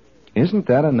 Isn't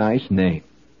that a nice name?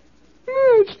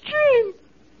 It's Gene.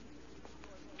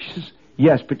 She says,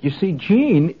 yes, but you see,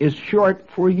 Gene is short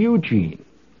for Eugene.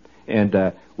 And,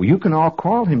 well, you can all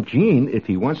call him Gene if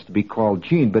he wants to be called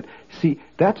Gene. But, see,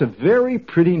 that's a very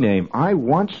pretty name. I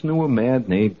once knew a man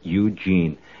named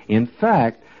Eugene. In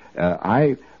fact,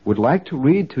 I would like to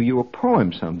read to you a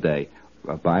poem someday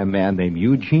by a man named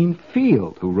Eugene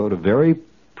Field, who wrote a very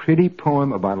pretty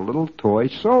poem about a little toy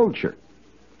soldier.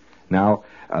 Now,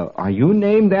 are you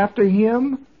named after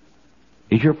him?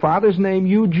 Is your father's name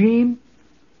Eugene?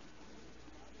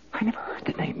 I never heard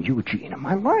the name Eugene in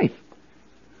my life.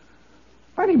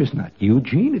 My name is not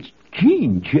Eugene, it's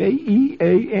Gene,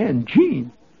 Jean,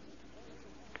 Gene.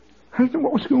 I don't know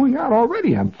what was going on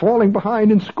already. I'm falling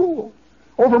behind in school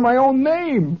over my own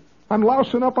name. I'm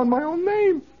lousing up on my own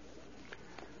name.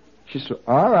 She said,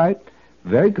 all right,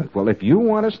 very good. Well, if you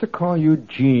want us to call you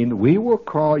Gene, we will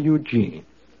call you Gene.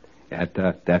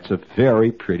 That's a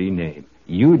very pretty name.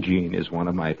 Eugene is one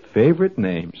of my favorite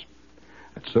names.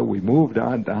 And so we moved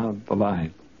on down the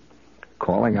line,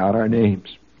 calling out our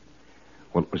names.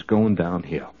 Well, it was going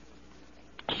downhill.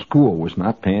 School was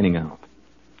not panning out.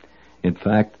 In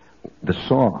fact, the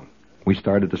song, we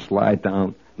started to slide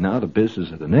down now the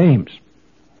business of the names.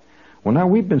 Well, now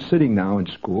we've been sitting now in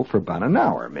school for about an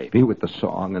hour, maybe, with the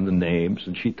song and the names,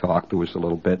 and she talked to us a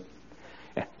little bit.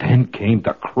 And then came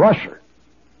the crusher,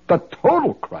 the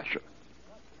total crusher.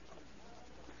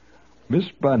 Miss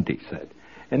Bundy said,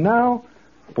 and now,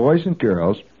 boys and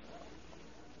girls,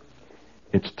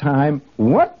 it's time.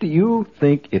 What do you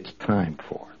think it's time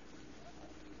for?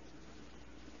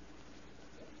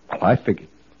 Well, I figured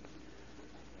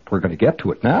we're going to get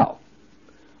to it now.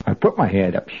 I put my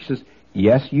hand up. She says,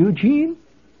 yes, Eugene?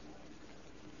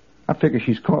 I figure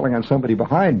she's calling on somebody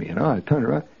behind me, I turn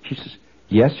around. She says,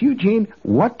 yes, Eugene,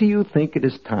 what do you think it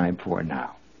is time for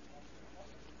now?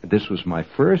 This was my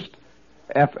first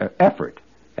effort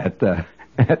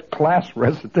at class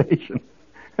recitation.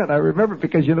 And I remember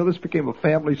because, this became a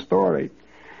family story.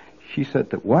 She said,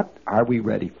 that what are we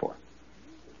ready for?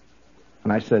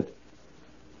 And I said,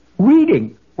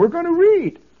 reading. We're going to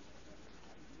read.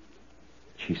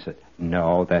 She said,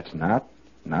 no, that's not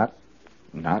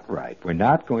right. We're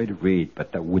not going to read.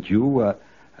 But would you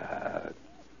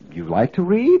like to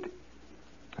read?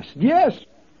 I said, yes.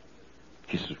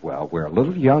 She says, well, we're a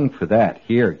little young for that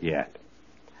here yet.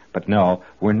 But no,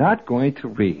 we're not going to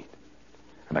read.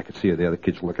 And I could see the other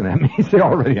kids looking at me. Say,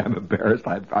 already I'm embarrassed.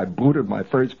 I booted my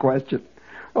first question.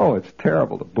 Oh, it's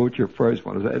terrible to boot your first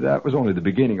one. That was only the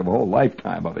beginning of a whole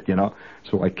lifetime of it,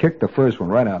 So I kicked the first one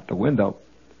right out the window.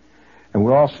 And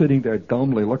we're all sitting there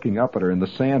dumbly looking up at her in the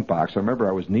sandbox. I remember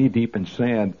I was knee-deep in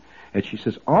sand. And she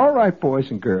says, all right,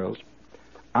 boys and girls,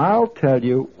 I'll tell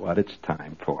you what it's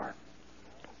time for.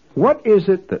 What is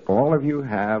it that all of you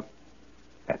have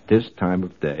at this time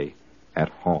of day at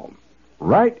home?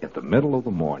 Right at the middle of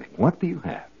the morning. What do you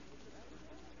have?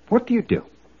 What do you do?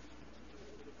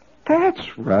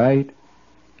 That's right.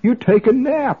 You take a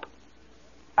nap.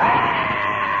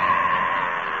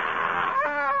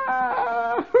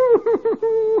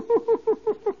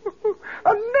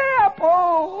 A nap!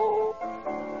 Oh!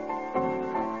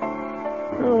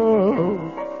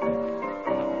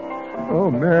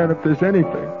 Oh, man, if there's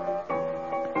anything.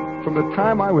 From the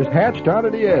time I was hatched out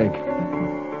of the egg,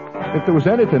 if there was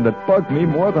anything that bugged me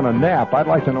more than a nap, I'd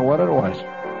like to know what it was.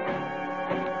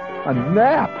 A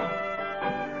nap!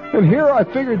 And here I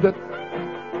figured that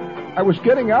I was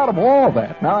getting out of all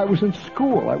that. Now I was in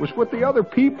school. I was with the other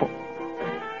people.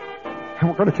 And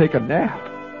we're going to take a nap.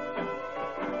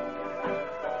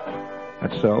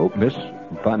 And so Miss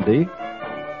Bundy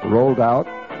rolled out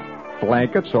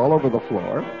blankets all over the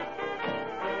floor.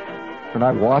 And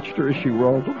I watched her as she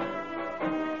rolled them.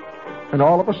 And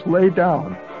all of us lay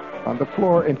down on the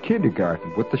floor in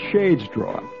kindergarten with the shades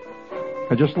drawn.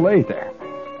 And just lay there.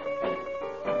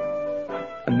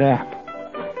 A nap.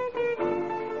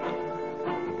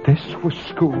 This was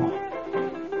school.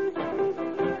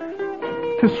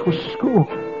 This was school.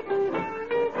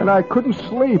 And I couldn't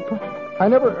sleep. I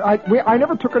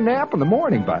never took a nap in the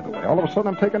morning, by the way. All of a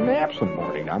sudden I'm taking naps in the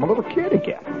morning. I'm a little kid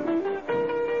again.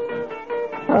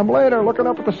 I'm laying there looking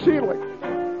up at the ceiling.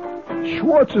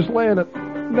 Schwartz is laying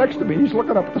next to me. He's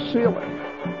looking up at the ceiling.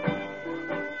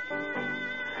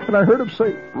 And I heard him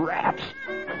say, rats.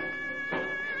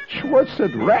 Schwartz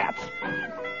said, rats.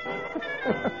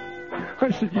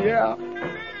 I said, yeah,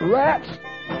 rats.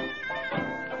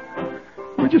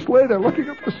 We just lay there looking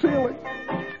up at the ceiling.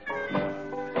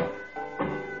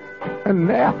 And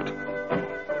napped.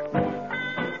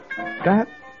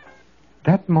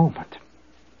 That moment.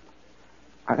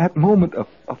 That moment of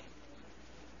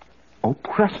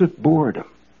oppressive boredom.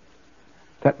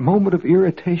 That moment of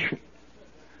irritation.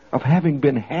 Of having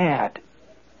been had.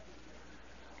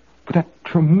 With that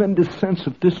tremendous sense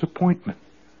of disappointment.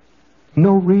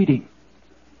 No reading.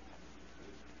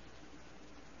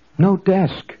 No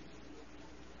desk.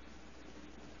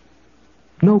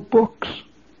 No books.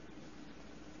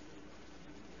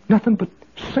 Nothing but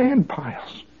sand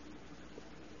piles.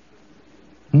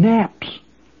 Naps.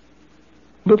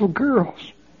 Little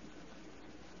girls.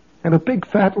 And a big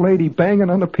fat lady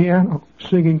banging on the piano,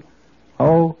 singing,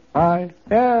 oh, I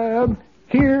am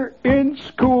here in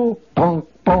school. Bonk,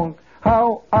 bonk.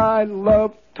 How I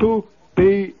love to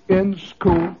be in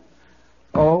school.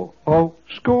 Oh, oh,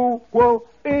 school, whoa,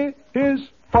 it is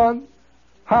fun.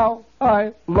 How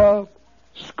I love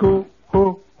school.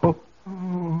 Oh, oh,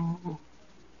 oh.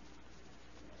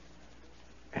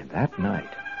 And that night,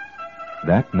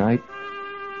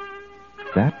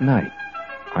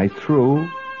 I threw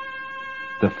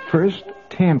the first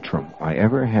tantrum I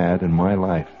ever had in my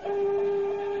life.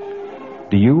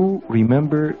 Do you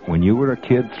remember when you were a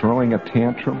kid throwing a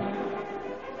tantrum?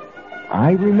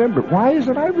 I remember. Why is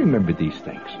it I remember these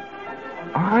things?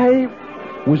 I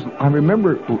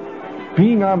remember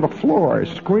being on the floor,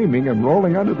 screaming and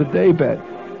rolling under the daybed.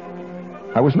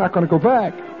 I was not going to go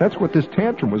back. That's what this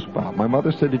tantrum was about. My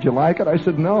mother said, "Did you like it?" I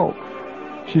said, "No."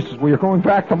 She says, "Well, you're going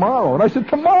back tomorrow." And I said,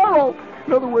 "Tomorrow?"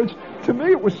 In other words, to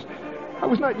me I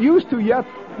was not used to yet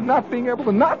not being able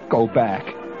to not go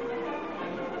back.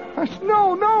 I said,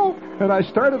 no. And I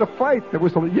started a fight. There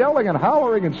was yelling and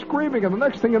hollering and screaming, and the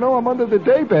next thing you know, I'm under the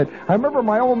daybed. I remember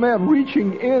my old man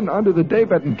reaching in under the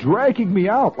daybed and dragging me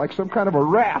out like some kind of a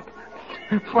rat,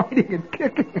 fighting and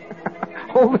kicking,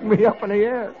 holding me up in the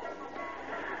air.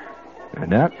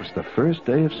 And that was the first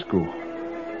day of school.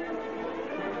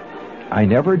 I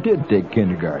never did dig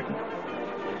kindergarten.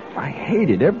 I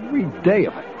hated every day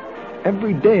of it.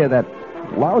 Every day of that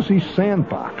lousy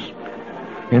sandbox.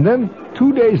 And then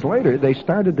 2 days later, they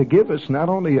started to give us not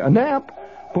only a nap,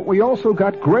 but we also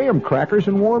got graham crackers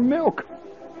and warm milk.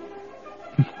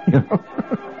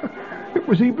 It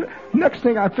was even... Next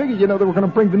thing I figured, they were going to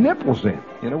bring the nipples in,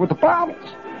 with the bottles.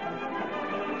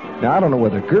 Now, I don't know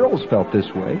whether girls felt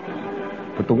this way,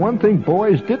 but the one thing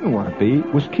boys didn't want to be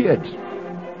was kids,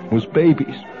 was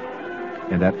babies.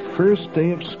 And that first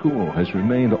day of school has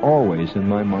remained always in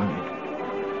my mind.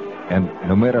 And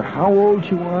no matter how old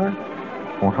you are,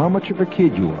 or how much of a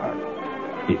kid you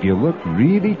are, if you look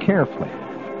really carefully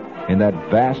in that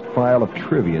vast file of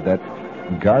trivia, that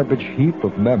garbage heap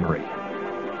of memory,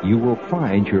 you will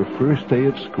find your first day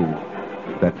of school,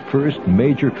 that first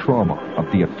major trauma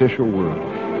of the official world.